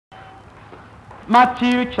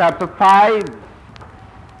Matthew chapter 5,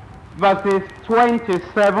 verses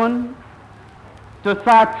 27 to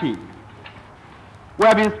 30. We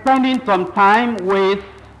have been spending some time with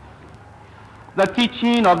the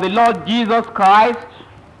teaching of the Lord Jesus Christ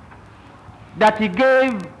that he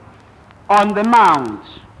gave on the Mount.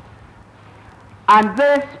 And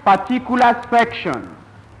this particular section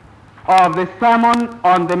of the Sermon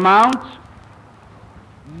on the Mount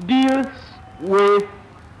deals with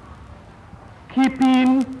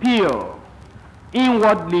keeping pure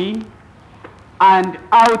inwardly and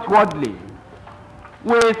outwardly,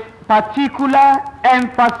 with particular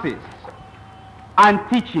emphasis and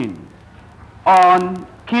teaching on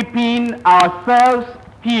keeping ourselves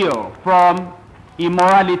pure from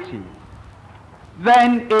immorality.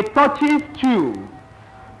 Then it touches too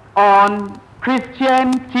on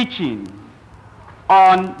Christian teaching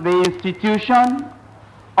on the institution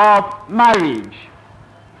of marriage.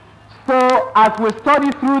 So as we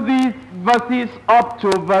study through these verses up to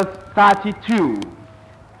verse 32,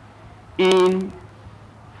 in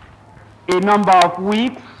a number of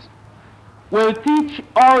weeks, we'll teach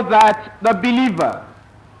all that the believer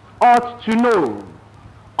ought to know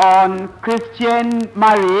on Christian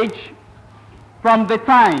marriage from the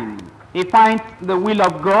time he finds the will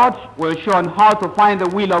of God. We'll show on how to find the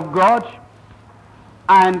will of God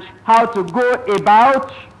and how to go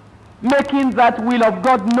about making that will of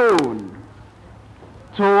God known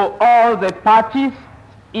to all the parties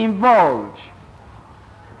involved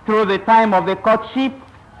through the time of the courtship,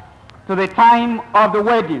 to the time of the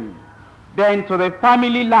wedding, then to the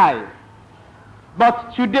family life.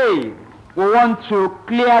 But today we want to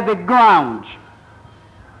clear the ground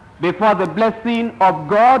before the blessing of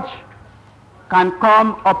God can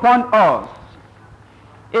come upon us.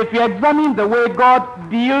 If you examine the way God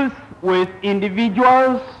deals with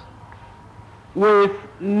individuals, with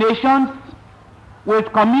nations, with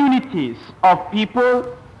communities of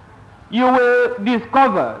people, you will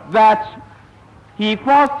discover that he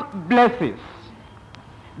first blesses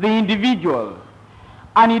the individual,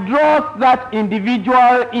 and he draws that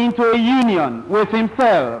individual into a union with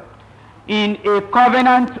himself in a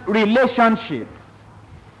covenant relationship.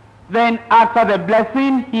 Then after the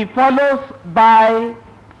blessing, he follows by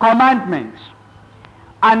commandment,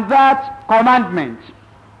 and that commandment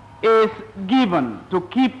is given to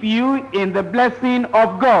keep you in the blessing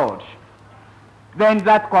of God. Then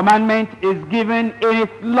that commandment is given in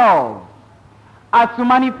its love as to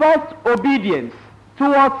manifest obedience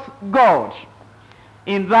towards God.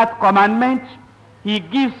 In that commandment, he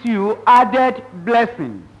gives you added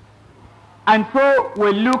blessing. And so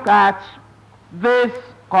we'll look at this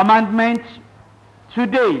commandment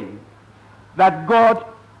today that God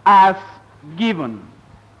has given.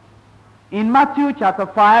 In Matthew chapter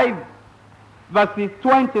 5, verses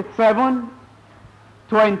 27,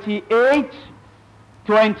 28,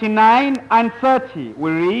 29, and 30,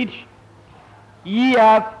 we read, "Ye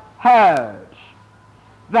have heard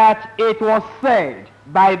that it was said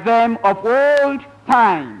by them of old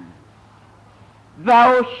time,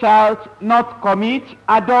 Thou shalt not commit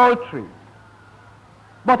adultery.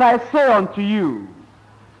 But I say unto you,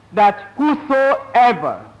 that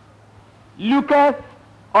whosoever looketh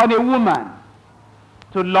on a woman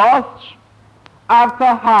to lust after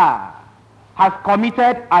her has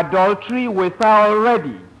committed adultery with her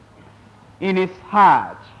already in his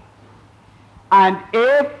heart. And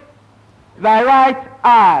if thy right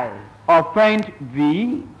eye offend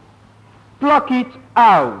thee, pluck it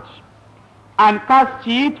out and cast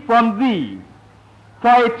it from thee,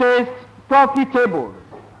 for it is profitable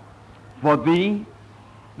for thee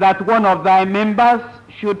that one of thy members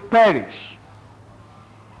should perish,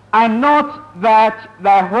 and not that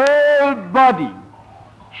thy whole body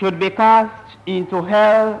should be cast into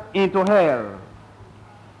hell.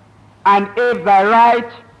 And if thy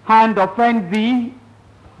right hand offend thee,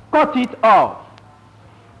 cut it off,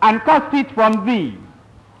 and cast it from thee,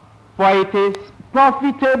 for it is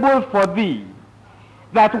profitable for thee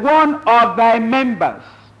that one of thy members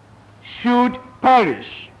should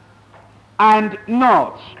perish, and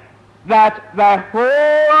not that thy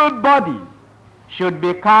whole body should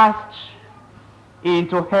be cast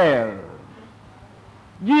into hell."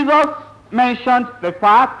 Jesus mentioned the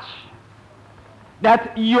fact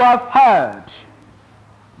that you have heard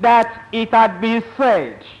that it had been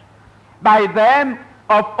said by them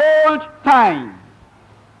of old time,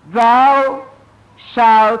 "Thou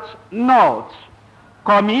shalt not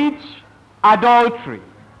commit adultery."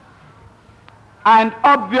 And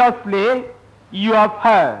obviously you have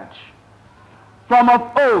heard from of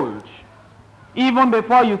old, even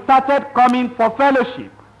before you started coming for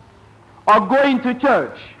fellowship or going to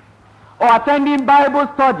church or attending Bible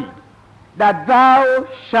study, that thou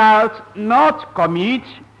shalt not commit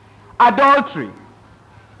adultery.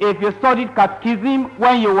 If you studied catechism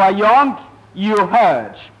when you were young, you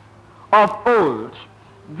heard of old,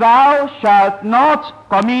 thou shalt not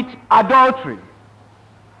commit adultery.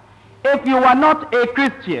 If you were not a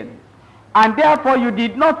Christian, and therefore you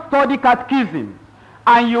did not study catechism,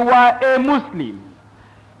 and you were a Muslim,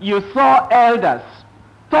 you saw elders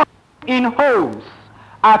talking in homes,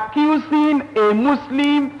 accusing a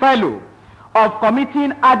Muslim fellow of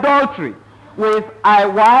committing adultery with a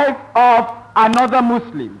wife of another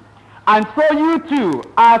Muslim. And so you too,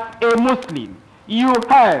 as a Muslim, you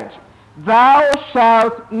heard, thou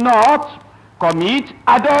shalt not commit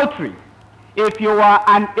adultery. If you were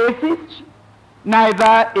an atheist,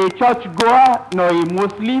 neither a churchgoer nor a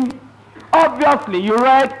Muslim, obviously you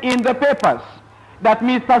read in the papers that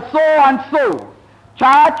Mr. So-and-so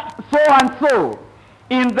charged so-and-so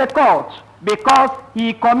in the court because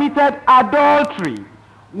he committed adultery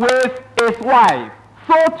with his wife.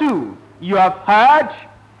 So too you have heard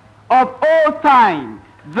of old time,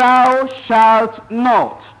 thou shalt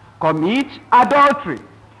not commit adultery.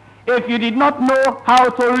 If you did not know how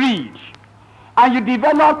to read, and you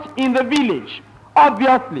developed in the village,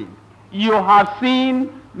 obviously you have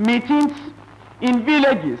seen meetings in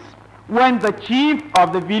villages when the chief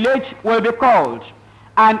of the village will be called,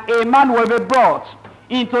 and a man will be brought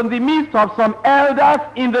into the midst of some elders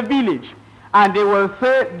in the village, and they will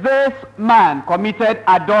say, this man committed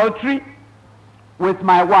adultery with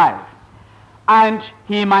my wife. And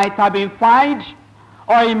he might have been fined,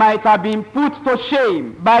 or he might have been put to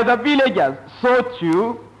shame by the villagers. So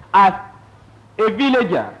too, as a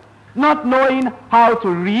villager, not knowing how to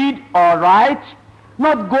read or write,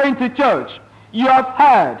 not going to church, you have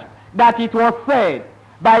heard that it was said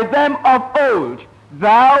by them of old,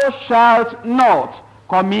 thou shalt not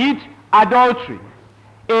commit adultery.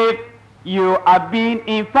 If you have been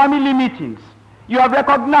in family meetings, you have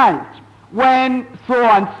recognized when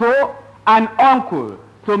so-and-so, an uncle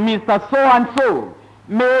to Mr. So-and-so,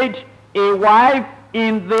 made a wife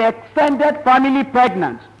in the extended family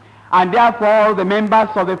pregnant, and therefore all the members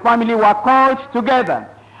of the family were called together,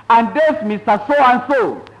 and this Mr.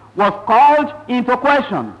 So-and-so was called into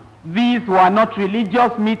question. These were not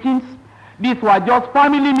religious meetings, these were just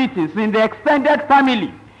family meetings in the extended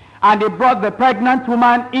family, and they brought the pregnant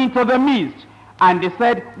woman into the midst, and they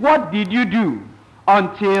said, what did you do?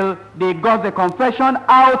 Until they got the confession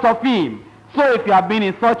out of him. So if you have been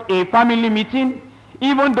in such a family meeting,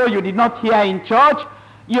 even though you did not hear in church,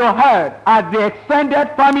 you heard at the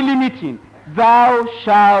extended family meeting, thou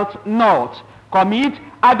shalt not commit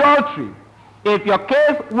adultery. If your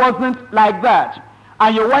case wasn't like that,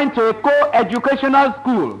 and you went to a co-educational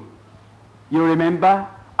school, you remember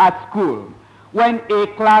at school, when a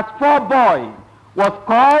class 4 boy was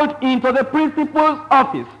called into the principal's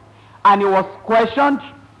office, and he was questioned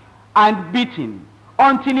and beaten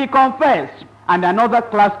until he confessed, and another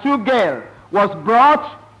class 2 girl was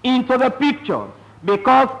brought into the picture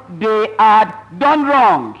because they had done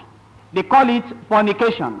wrong. They call it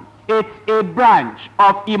fornication. It's a branch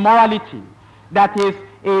of immorality. That is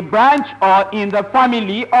a branch or in the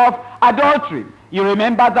family of adultery. You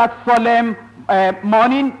remember that solemn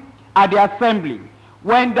morning at the assembly,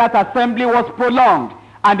 when that assembly was prolonged,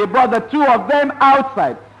 and they brought the two of them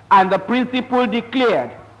outside, and the principal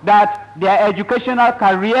declared that their educational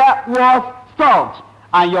career was stopped,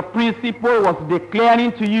 and your principal was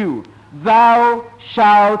declaring to you, thou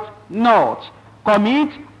shalt not commit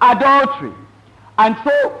adultery. And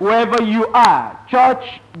so wherever you are,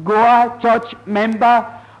 church goer, church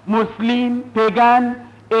member, Muslim, pagan,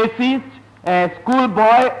 atheist,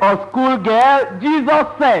 schoolboy or schoolgirl, Jesus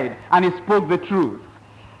said, and he spoke the truth,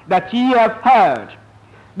 that ye have heard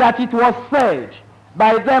that it was said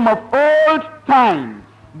by them of old time,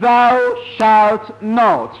 thou shalt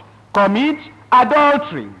not commit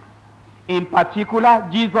adultery. In particular,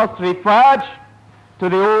 Jesus referred to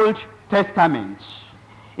the Old Testament.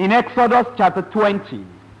 In Exodus chapter 20,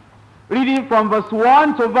 reading from verse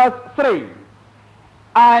 1 to verse 3,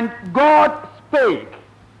 and God spake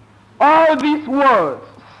all these words,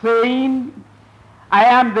 saying, I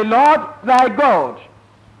am the Lord thy God,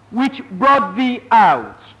 which brought thee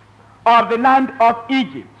out of the land of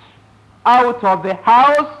Egypt, out of the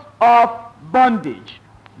house of bondage.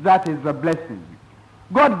 That is the blessing.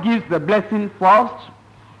 God gives the blessing first.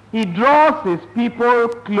 He draws his people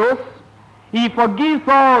close. He forgives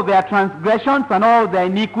all their transgressions and all their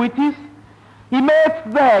iniquities. He makes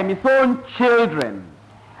them his own children.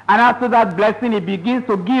 And after that blessing, he begins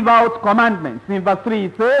to give out commandments. In verse 3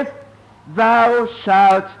 he says, thou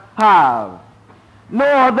shalt have no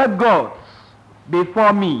other gods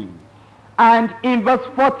before me. And in verse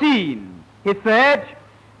 14, he said,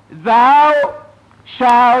 thou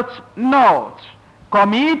shalt not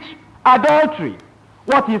commit adultery.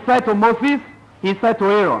 What he said to Moses, he said to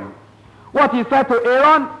Aaron. What he said to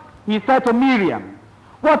Aaron, he said to Miriam.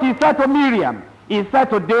 What he said to Miriam, he said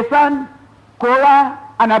to Dathan, Korah,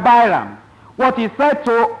 and Abiram. What he said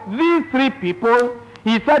to these three people,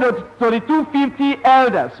 he said to the 250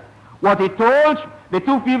 elders. What he told the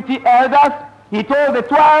 250 elders, he told the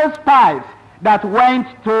 12 spies that went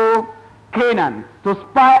to Canaan to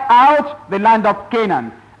spy out the land of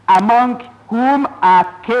Canaan, among whom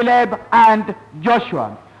are Caleb and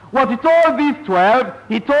Joshua. What he told these 12,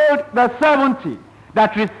 he told the 70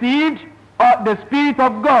 that received the Spirit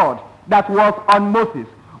of God that was on Moses.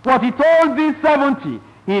 What he told these 70,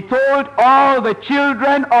 he told all the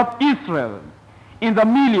children of Israel in the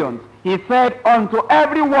millions. He said unto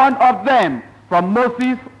every one of them, from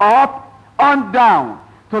Moses up on down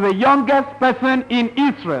to the youngest person in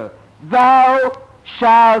Israel, thou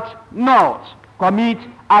shalt not commit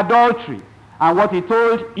adultery. And what he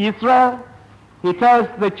told Israel, he tells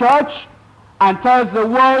the church and tells the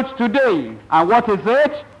world today. And what is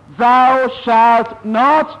it? Thou shalt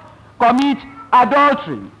not commit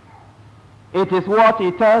adultery. It is what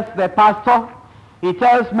he tells the pastor, he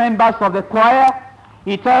tells members of the choir,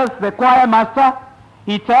 he tells the choir master,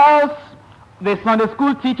 he tells the Sunday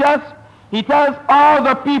school teachers, he tells all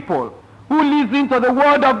the people who listen to the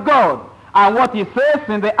word of God. And what he says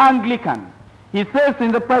in the Anglican, he says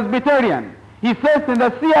in the Presbyterian, he says in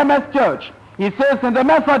the CMS Church, he says in the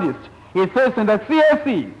Methodist, he says in the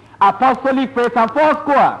CAC, Apostolic Faith and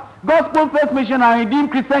Foursquare, Gospel Faith Mission and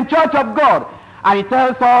Redeemed Christian Church of God. And he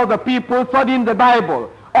tells all the people studying the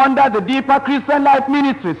Bible under the Deeper Christian Life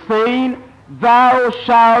Ministry, saying, thou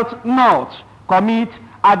shalt not commit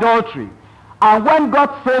adultery. And when God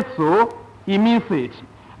says so, he means it.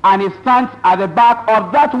 And he stands at the back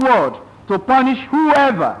of that word to punish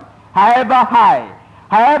whoever, however high,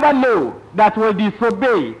 however low, that will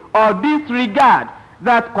disobey or disregard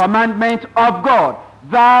that commandment of God.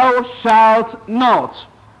 Thou shalt not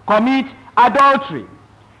commit adultery.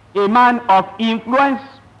 A man of influence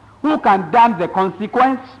who can damn the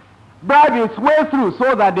consequence, bribe his way through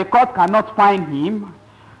so that the court cannot find him,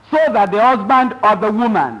 so that the husband of the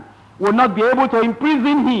woman will not be able to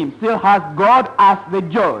imprison him, still has God as the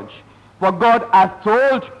judge. For God has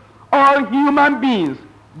told all human beings,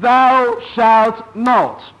 thou shalt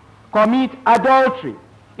not commit adultery.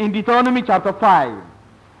 In Deuteronomy chapter 5,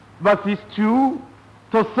 verses 2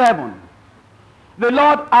 to 7. The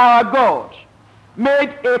Lord our God made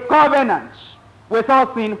a covenant with us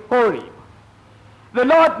in Horeb. The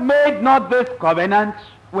Lord made not this covenant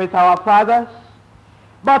with our fathers,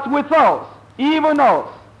 but with us, even us,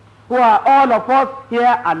 who are all of us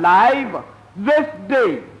here alive this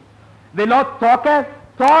day. The Lord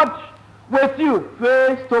talked with you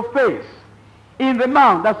face to face in the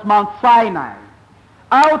mount, that's Mount Sinai.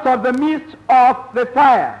 Out of the midst of the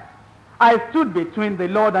fire, I stood between the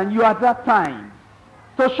Lord and you at that time,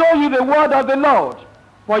 to show you the word of the Lord.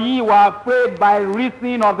 For ye were afraid by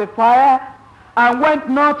reason of the fire, and went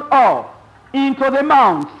not up into the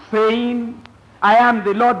mount, saying, I am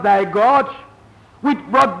the Lord thy God, which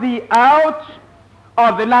brought thee out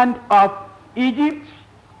of the land of Egypt,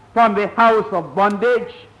 from the house of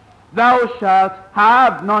bondage. Thou shalt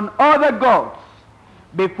have none other gods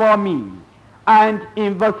before me. And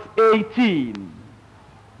in verse 18,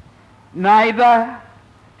 neither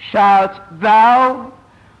shalt thou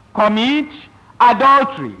commit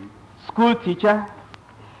adultery. School teacher,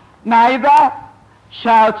 neither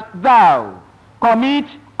shalt thou commit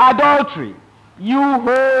adultery. You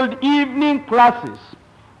hold evening classes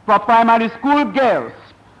for primary school girls,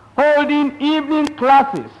 holding evening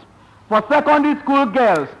classes for secondary school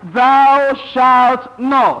girls. Thou shalt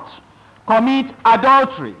not commit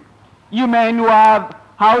adultery. You men who have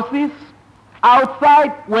houses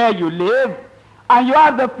outside where you live, and you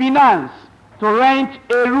have the finance to rent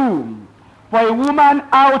a room for a woman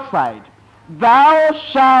outside, thou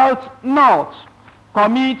shalt not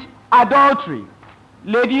commit adultery.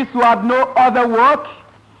 Ladies who have no other work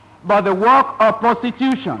but the work of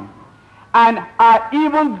prostitution, and are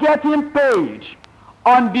even getting paid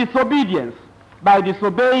on disobedience. By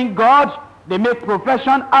disobeying God, they make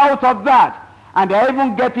profession out of that, and they're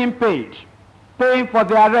even getting paid, paying for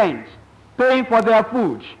their rent, paying for their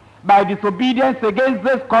food, by disobedience against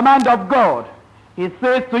this command of God. He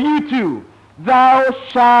says to you too, thou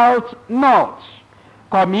shalt not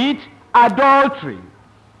commit adultery.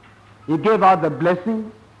 He gave out the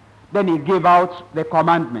blessing, then he gave out the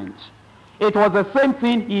commandment. It was the same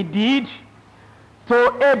thing he did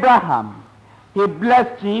to Abraham. He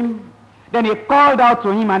blessed him. Then he called out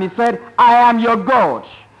to him and he said, I am your God.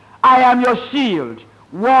 I am your shield.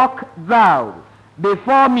 Walk thou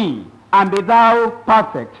before me and be thou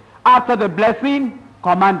perfect. After the blessing,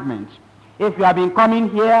 commandment. If you have been coming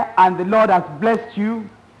here and the Lord has blessed you,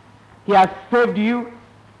 he has saved you,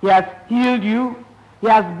 he has healed you, he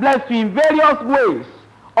has blessed you in various ways,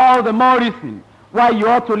 all the more reason why you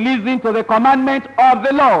ought to listen to the commandment of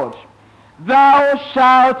the Lord. Thou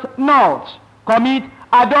shalt not commit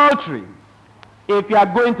adultery. If you are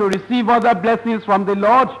going to receive other blessings from the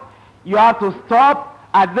Lord, you have to stop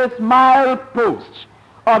at this milepost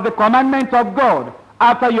of the commandment of God.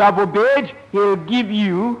 After you have obeyed, he will give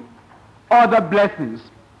you other blessings.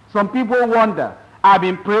 Some people wonder, I've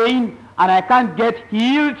been praying and I can't get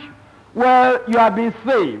healed. Well, you have been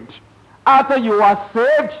saved. After you are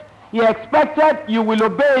saved, he expected you will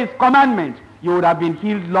obey his commandment. You would have been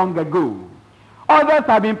healed long ago. Others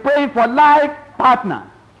have been praying for life partner.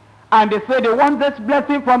 And they say they want this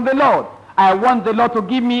blessing from the Lord. I want the Lord to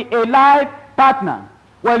give me a life partner.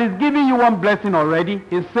 Well, he's giving you one blessing already.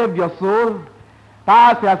 He saved your soul.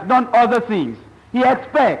 Perhaps he has done other things. He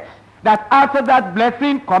expects that after that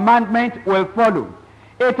blessing, commandment will follow.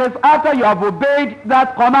 It is after you have obeyed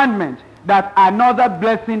that commandment that another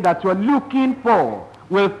blessing that you're looking for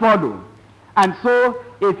will follow. And so,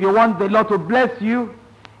 if you want the Lord to bless you,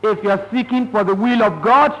 if you're seeking for the will of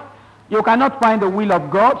God, you cannot find the will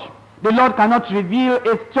of God. The Lord cannot reveal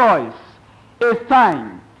his choice, his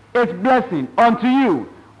time, his blessing unto you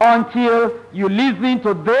until you listen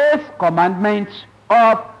to this commandment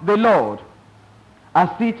of the Lord. Has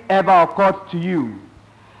it ever occurred to you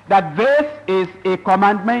that this is a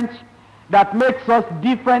commandment that makes us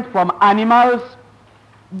different from animals?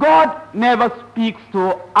 God never speaks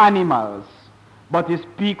to animals, but he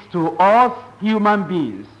speaks to us human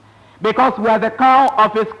beings, because we are the crown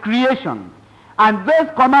of his creation. And this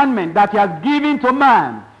commandment that he has given to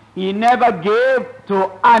man, he never gave to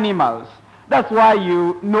animals. That's why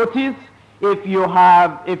you notice if you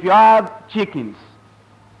have chickens,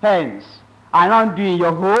 hens, around you in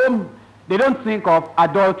your home, they don't think of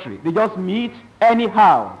adultery. They just meet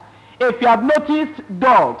anyhow. If you have noticed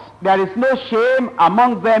dogs, there is no shame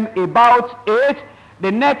among them about it.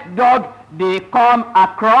 The next dog they come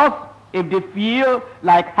across, if they feel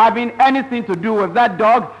like having anything to do with that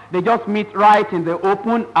dog, they just meet right in the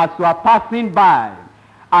open as you are passing by.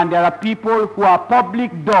 And there are people who are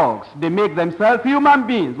public dogs. They make themselves human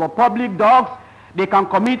beings, but public dogs, they can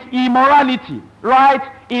commit immorality right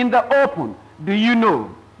in the open. Do you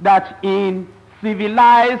know that in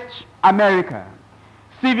civilized America,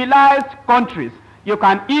 civilized countries, you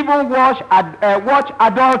can even watch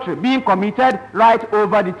adultery being committed right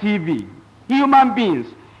over the TV. Human beings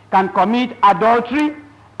can commit adultery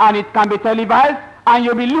and it can be televised, and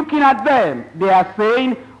you'll be looking at them. They are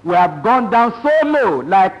saying, we have gone down so low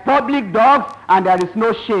like public dogs, and there is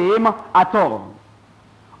no shame at all.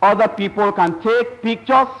 Other people can take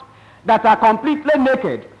pictures that are completely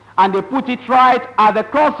naked and they put it right at the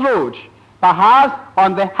crossroads, perhaps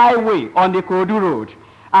on the highway, on the Kodu road.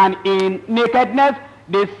 And in nakedness,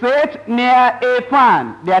 they sit near a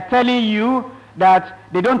fan. They are telling you that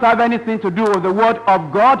they don't have anything to do with the word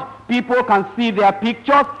of God. People can see their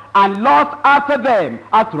pictures and lust after them.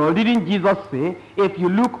 After all, didn't Jesus say, if you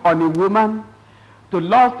look on a woman to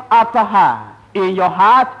lust after her, in your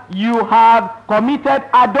heart you have committed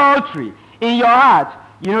adultery. In your heart,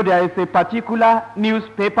 you know, there is a particular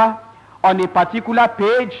newspaper on a particular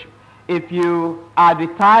page. If you are the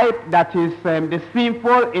type that is the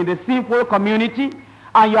sinful in the sinful community,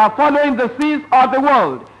 and you are following the sins of the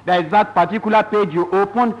world, there is that particular page you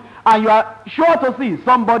open, and you are sure to see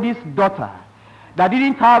somebody's daughter that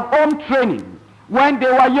didn't have home training when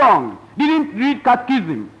they were young, didn't read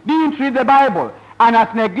catechism, didn't read the Bible, and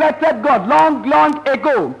has neglected God long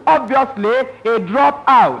ago. Obviously a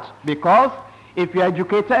dropout, because if you are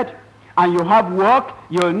educated and you have work,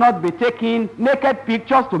 you will not be taking naked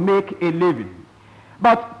pictures to make a living.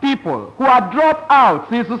 But people who are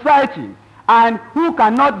dropouts in society and who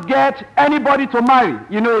cannot get anybody to marry,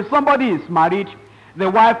 you know, if somebody is married,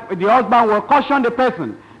 the husband will caution the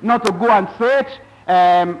person not to go and sit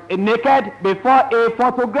naked before a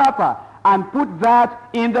photographer and put that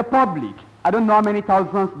in the public. I don't know how many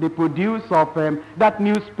thousands they produce of that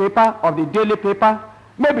newspaper, of the daily paper,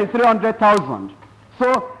 maybe 300,000.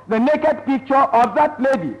 So the naked picture of that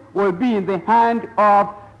lady will be in the hand of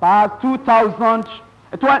perhaps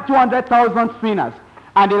 200,000 sinners,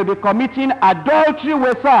 and they'll be committing adultery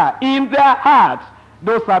with her in their hearts.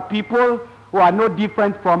 Those are people who are no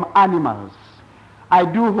different from animals. I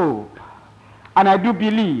do hope and I do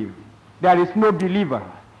believe there is no believer,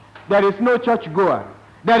 there is no churchgoer,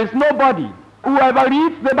 there is nobody who ever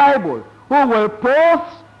reads the Bible who will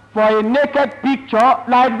pose for a naked picture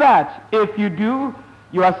like that. If you do,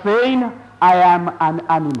 you are saying, I am an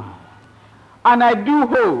animal. And I do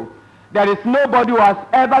hope there is nobody who has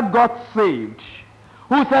ever got saved,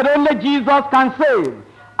 who said only Jesus can save,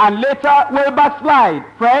 and later will backslide.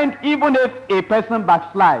 Friend, even if a person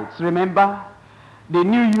backslides, remember, they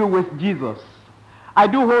knew you with Jesus. I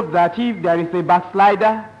do hope that if there is a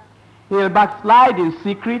backslider, he'll backslide in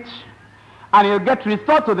secret, and he'll get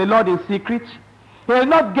restored to the Lord in secret. He'll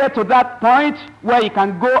not get to that point where he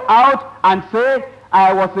can go out and say,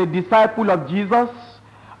 I was a disciple of Jesus,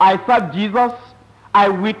 I served Jesus, I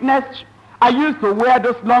witnessed, I used to wear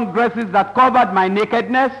those long dresses that covered my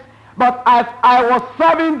nakedness, but as I was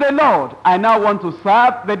serving the Lord, I now want to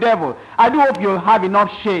serve the devil. I do hope you'll have enough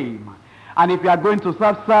shame. And if you are going to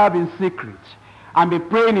serve in secret, and be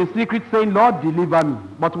praying in secret saying, Lord, deliver me.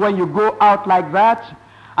 But when you go out like that,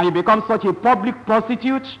 and you become such a public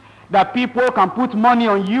prostitute, that people can put money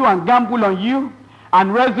on you and gamble on you,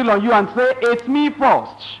 and wrestle on you and say, it's me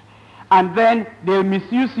first. And then they'll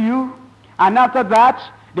misuse you, and after that,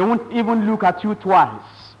 they won't even look at you twice.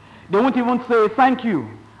 They won't even say thank you.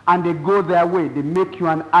 And they go their way. They make you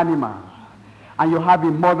an animal. And you have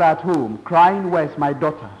a mother at home crying, where's my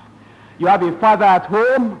daughter? You have a father at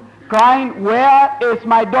home crying, where is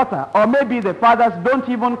my daughter? Or maybe the fathers don't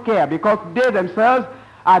even care because they themselves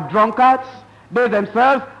are drunkards. They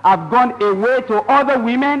themselves have gone away to other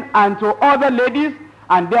women and to other ladies,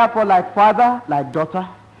 and therefore like father, like daughter,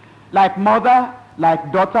 like mother,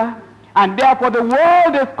 like daughter, and therefore the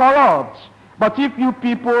world is corrupt. But if you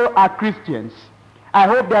people are Christians, I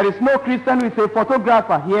hope there is no Christian who is a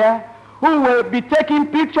photographer here who will be taking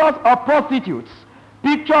pictures of prostitutes,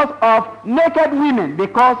 pictures of naked women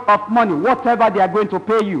because of money, whatever they are going to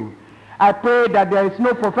pay you. I pray that there is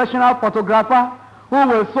no professional photographer who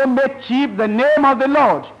will so make cheap the name of the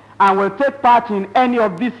Lord and will take part in any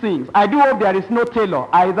of these things. I do hope there is no tailor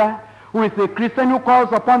either who is a Christian who calls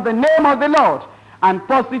upon the name of the Lord, and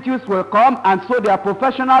prostitutes will come and sew their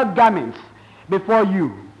professional garments before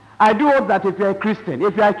you. I do hope that if you're a Christian,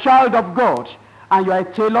 if you're a child of God, and you're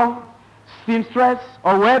a tailor, seamstress,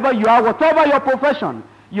 or wherever you are, whatever your profession,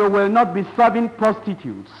 you will not be serving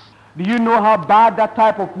prostitutes. Do you know how bad that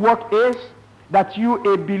type of work is? That you,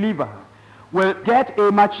 a believer, will get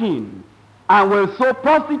a machine and will sew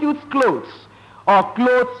prostitutes' clothes, or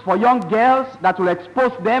clothes for young girls that will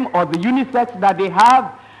expose them, or the unisex that they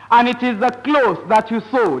have, and it is the clothes that you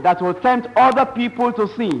sew that will tempt other people to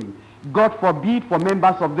sin. God forbid for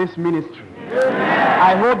members of this ministry. Amen.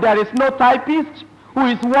 I hope there is no typist who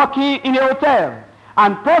is working in a hotel,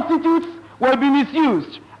 and prostitutes will be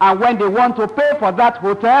misused, and when they want to pay for that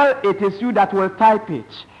hotel, it is you that will type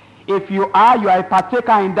it. If you are a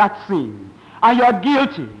partaker in that sin, and you are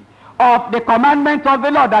guilty of the commandment of the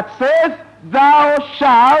Lord that says, thou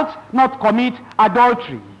shalt not commit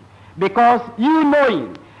adultery, because you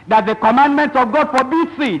knowing that the commandment of God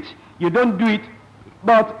forbids it, you don't do it,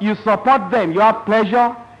 but you support them. You have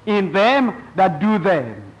pleasure in them that do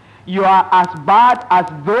them. You are as bad as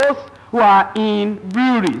those who are in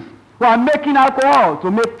breweries, who are making alcohol to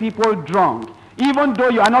make people drunk. Even though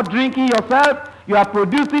you are not drinking yourself, you are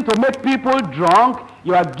producing to make people drunk.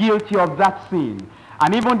 You are guilty of that sin.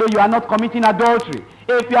 And even though you are not committing adultery,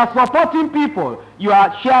 if you are supporting people, you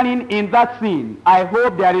are sharing in that sin. I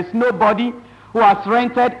hope there is nobody who has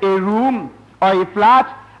rented a room or a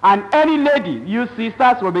flat, and any lady, you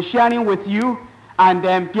sisters, will be sharing with you, and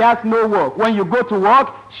she has no work. When you go to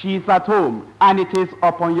work, she is at home, and it is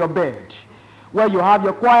upon your bed, where you have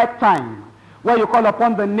your quiet time, where you call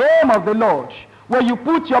upon the name of the Lord, where you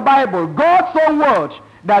put your Bible, God's own word,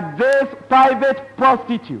 that this private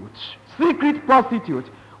prostitute, secret prostitute,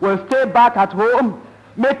 will stay back at home,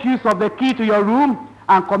 make use of the key to your room,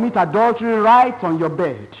 and commit adultery right on your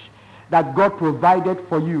bed that God provided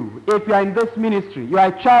for you. If you are in this ministry, you are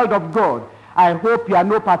a child of God, I hope you are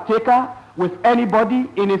no partaker with anybody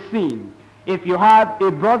in a sin. If you have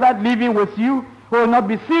a brother living with you who will not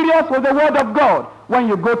be serious with the word of God, when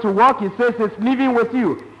you go to work, he says he's living with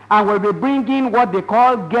you, and will be bringing what they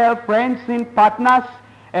call girlfriends, sin partners,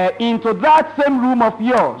 into that same room of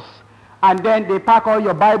yours. And then they pack all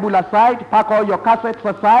your Bible aside, pack all your cassettes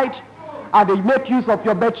aside, and they make use of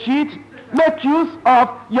your bed sheet, make use of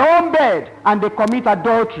your own bed, and they commit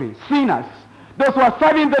adultery. Sinners, those who are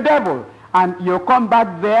serving the devil, and you come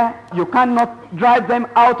back there, you cannot drive them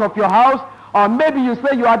out of your house, or maybe you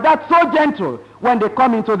say you are that so gentle, when they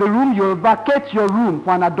come into the room, you'll vacate your room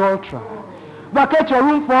for an adulterer, vacate your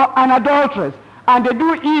room for an adulteress, and they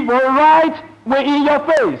do evil right in your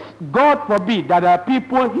face. God forbid that there are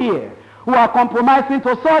people here who are compromising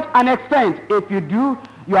to such an extent. If you do,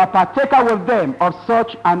 you are partaker with them of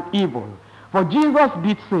such an evil. For Jesus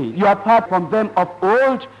did say, you have heard from them of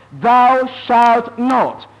old, thou shalt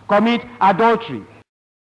not commit adultery.